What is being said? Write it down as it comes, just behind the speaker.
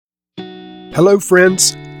Hello,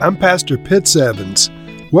 friends. I'm Pastor Pitts Evans.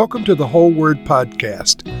 Welcome to the Whole Word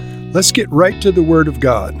Podcast. Let's get right to the Word of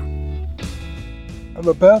God. I'm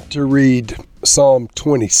about to read Psalm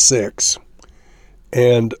 26,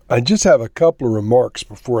 and I just have a couple of remarks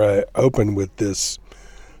before I open with this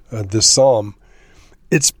psalm.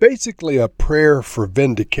 It's basically a prayer for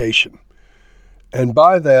vindication. And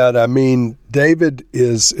by that, I mean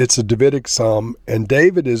it's a Davidic psalm, and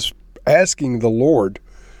David is asking the Lord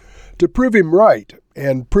to prove him right.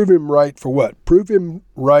 And prove him right for what? Prove him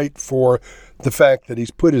right for the fact that he's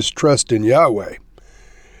put his trust in Yahweh.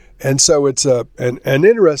 And so it's an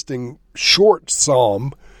interesting short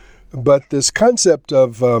psalm, but this concept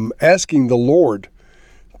of asking the Lord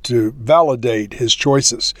to validate his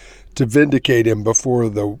choices, to vindicate him before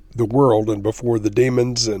the world and before the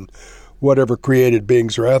demons and whatever created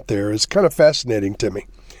beings are out there is kind of fascinating to me.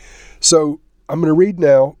 So I'm going to read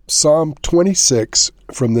now Psalm 26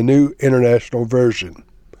 from the New International Version.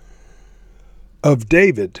 Of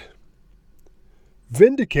David,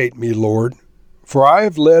 vindicate me, Lord, for I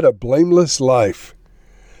have led a blameless life.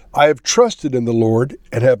 I have trusted in the Lord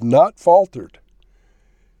and have not faltered.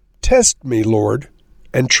 Test me, Lord,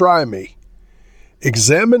 and try me.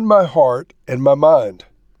 Examine my heart and my mind.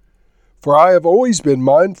 For I have always been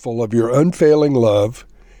mindful of your unfailing love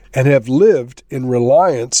and have lived in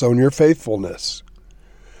reliance on your faithfulness.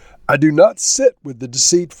 I do not sit with the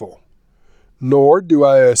deceitful, nor do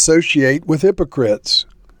I associate with hypocrites.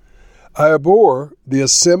 I abhor the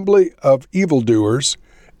assembly of evildoers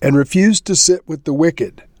and refuse to sit with the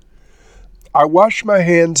wicked. I wash my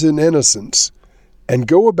hands in innocence and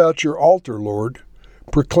go about your altar, Lord,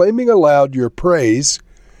 proclaiming aloud your praise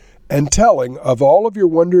and telling of all of your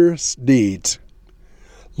wondrous deeds.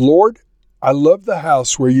 Lord, I love the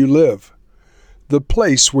house where you live, the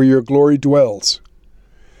place where your glory dwells.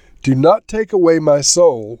 Do not take away my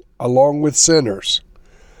soul along with sinners,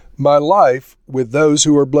 my life with those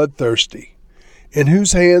who are bloodthirsty, in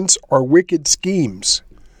whose hands are wicked schemes,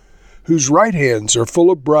 whose right hands are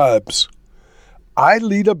full of bribes. I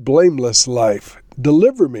lead a blameless life.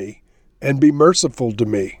 Deliver me and be merciful to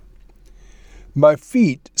me. My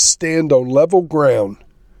feet stand on level ground.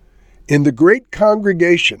 In the great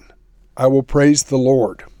congregation, I will praise the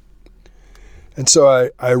Lord. And so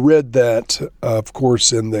I read that, of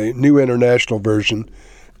course, in the New International Version.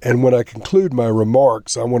 And when I conclude my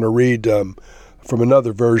remarks, I want to read from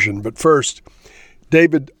another version. But first,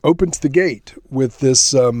 David opens the gate with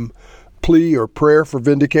this plea or prayer for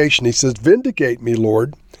vindication. He says, "Vindicate me,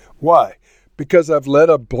 Lord." Why? Because I've led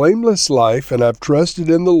a blameless life and I've trusted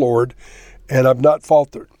in the Lord and I've not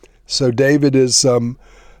faltered. So David is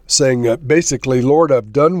saying, basically, Lord,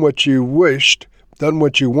 I've done what you wished, done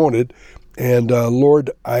what you wanted, and Lord,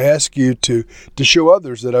 I ask you to show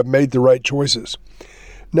others that I've made the right choices.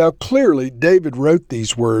 Now, clearly, David wrote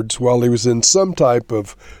these words while he was in some type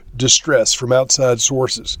of distress from outside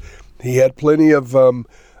sources. He had plenty of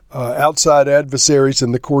outside adversaries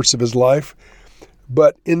in the course of his life.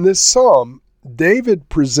 But in this psalm, David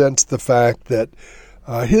presents the fact that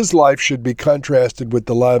his life should be contrasted with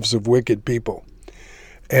the lives of wicked people.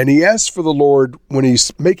 And he asks for the Lord, when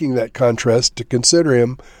he's making that contrast, to consider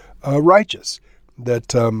him righteous, that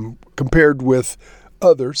compared with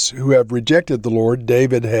others who have rejected the Lord,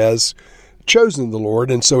 David has chosen the Lord.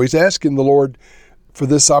 And so he's asking the Lord for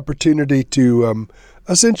this opportunity to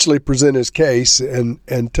essentially present his case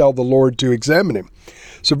and tell the Lord to examine him.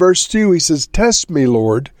 So verse 2, he says, "Test me,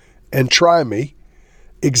 Lord, and try me.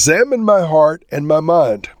 Examine my heart and my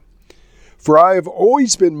mind. For I have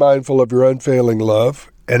always been mindful of your unfailing love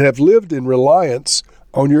and have lived in reliance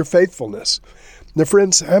on your faithfulness." Now,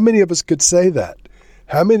 friends, how many of us could say that?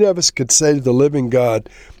 How many of us could say to the living God,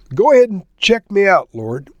 "Go ahead and check me out,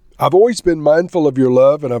 Lord. I've always been mindful of your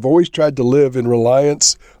love, and I've always tried to live in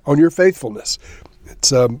reliance on your faithfulness."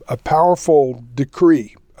 It's a powerful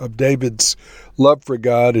decree of David's love for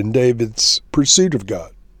God and David's pursuit of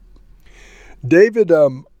God. David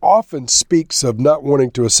often speaks of not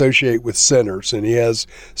wanting to associate with sinners, and he has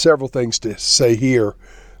several things to say here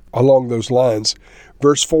along those lines.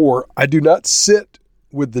 Verse 4, "I do not sit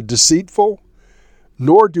with the deceitful,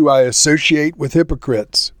 nor do I associate with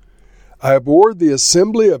hypocrites. I abhor the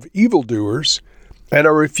assembly of evildoers, and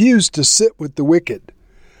I refuse to sit with the wicked.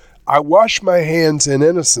 I wash my hands in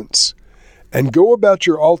innocence, and go about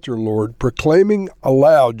your altar, Lord, proclaiming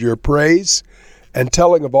aloud your praise and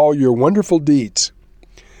telling of all your wonderful deeds."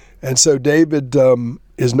 And so David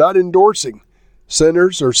is not endorsing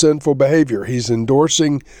sinners or sinful behavior. He's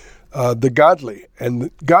endorsing the godly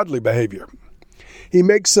and godly behavior. He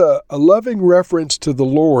makes a loving reference to the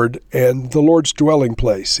Lord and the Lord's dwelling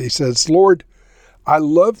place. He says, "Lord, I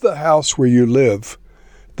love the house where you live,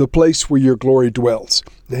 the place where your glory dwells.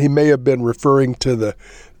 Now, he may have been referring to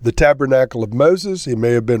the tabernacle of Moses. He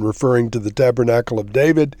may have been referring to the tabernacle of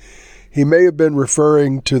David. He may have been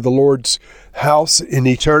referring to the Lord's house in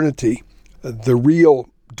eternity, the real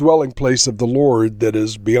dwelling place of the Lord that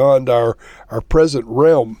is beyond our present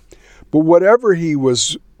realm. But whatever he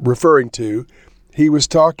was referring to, he was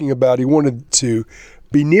talking about he wanted to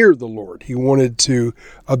be near the Lord. He wanted to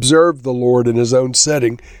observe the Lord in his own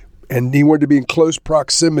setting, and he wanted to be in close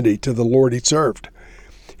proximity to the Lord he served.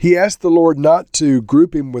 He asked the Lord not to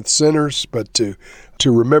group him with sinners, but to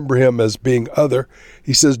remember him as being other.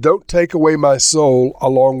 He says, "Don't take away my soul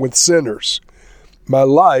along with sinners, my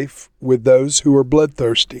life with those who are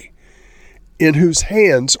bloodthirsty, in whose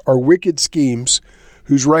hands are wicked schemes,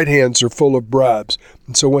 whose right hands are full of bribes."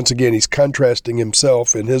 And so once again, he's contrasting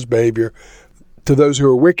himself and his behavior to those who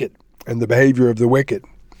are wicked and the behavior of the wicked.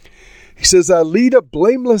 He says, "I lead a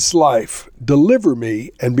blameless life. Deliver me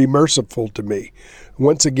and be merciful to me."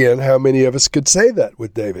 Once again, how many of us could say that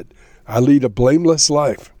with David? I lead a blameless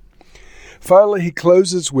life. Finally, he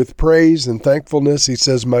closes with praise and thankfulness. He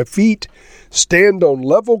says, "My feet stand on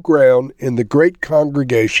level ground in the great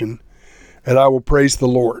congregation, and I will praise the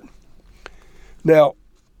Lord." Now,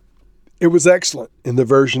 it was excellent in the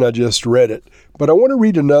version I just read it, but I want to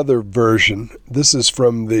read another version. This is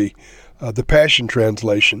from the Passion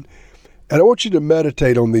Translation, and I want you to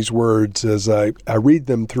meditate on these words as I read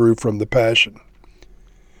them through from the Passion.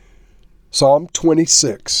 Psalm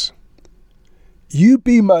 26. You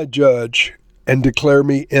be my judge and declare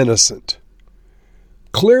me innocent.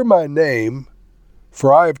 Clear my name,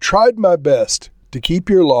 for I have tried my best to keep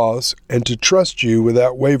your laws and to trust you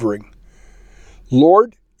without wavering.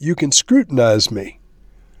 Lord, you can scrutinize me.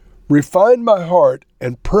 Refine my heart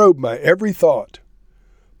and probe my every thought.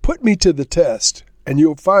 Put me to the test, and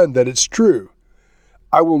you'll find that it's true.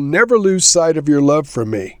 I will never lose sight of your love for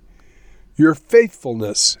me. Your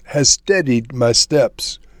faithfulness has steadied my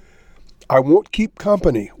steps. I won't keep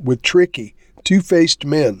company with tricky, two-faced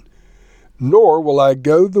men, nor will I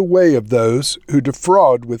go the way of those who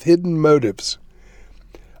defraud with hidden motives.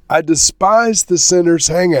 I despise the sinners'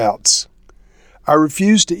 hangouts. I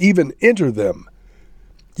refuse to even enter them.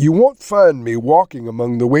 You won't find me walking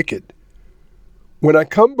among the wicked. When I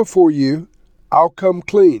come before you, I'll come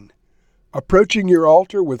clean, approaching your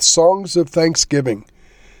altar with songs of thanksgiving,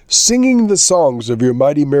 singing the songs of your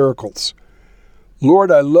mighty miracles.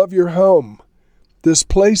 Lord, I love your home, this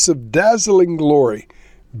place of dazzling glory,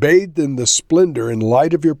 bathed in the splendor and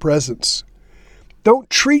light of your presence. Don't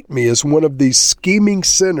treat me as one of these scheming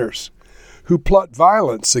sinners who plot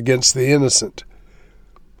violence against the innocent.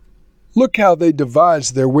 Look how they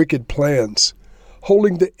devise their wicked plans,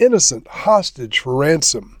 holding the innocent hostage for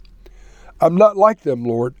ransom. I'm not like them,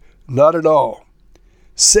 Lord, not at all.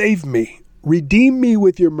 Save me, redeem me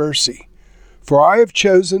with your mercy, for I have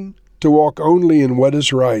chosen to walk only in what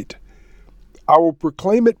is right. I will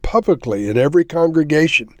proclaim it publicly in every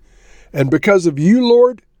congregation, and because of you,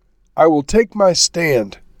 Lord, I will take my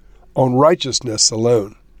stand on righteousness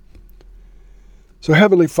alone. So,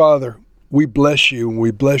 Heavenly Father, we bless you and we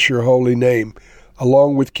bless your holy name,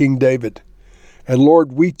 along with King David. And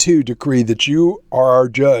Lord, we too decree that you are our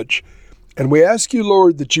judge. And we ask you,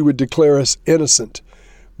 Lord, that you would declare us innocent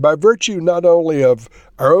by virtue not only of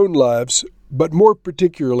our own lives, but more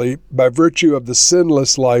particularly by virtue of the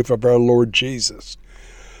sinless life of our Lord Jesus.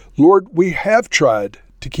 Lord, we have tried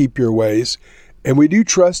to keep your ways, and we do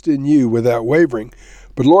trust in you without wavering.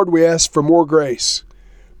 But Lord, we ask for more grace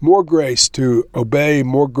to obey,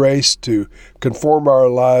 more grace to conform our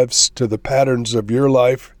lives to the patterns of your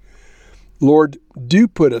life. Lord, do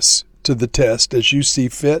put us to the test as you see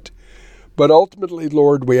fit. But ultimately,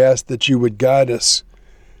 Lord, we ask that you would guide us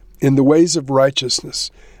in the ways of righteousness.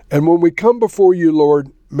 And when we come before you,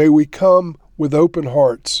 Lord, may we come with open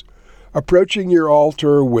hearts, approaching your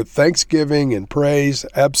altar with thanksgiving and praise,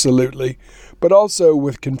 absolutely, but also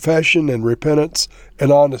with confession and repentance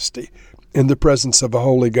and honesty in the presence of a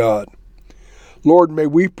holy God. Lord, may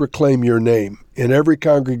we proclaim your name in every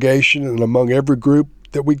congregation and among every group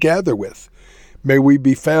that we gather with. May we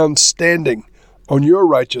be found standing on your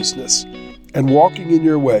righteousness and walking in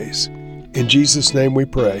your ways. In Jesus' name we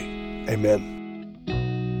pray. Amen.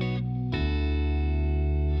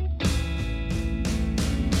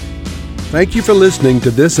 Thank you for listening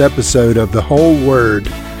to this episode of The Whole Word.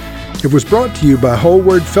 It was brought to you by Whole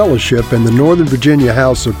Word Fellowship and the Northern Virginia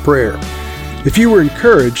House of Prayer. If you were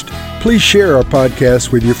encouraged, please share our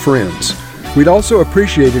podcast with your friends. We'd also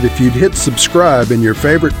appreciate it if you'd hit subscribe in your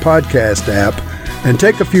favorite podcast app and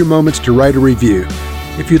take a few moments to write a review.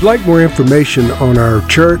 If you'd like more information on our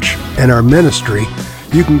church and our ministry,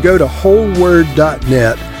 you can go to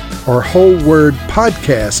wholeword.net or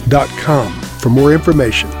wholewordpodcast.com for more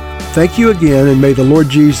information. Thank you again, and may the Lord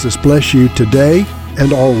Jesus bless you today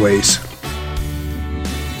and always.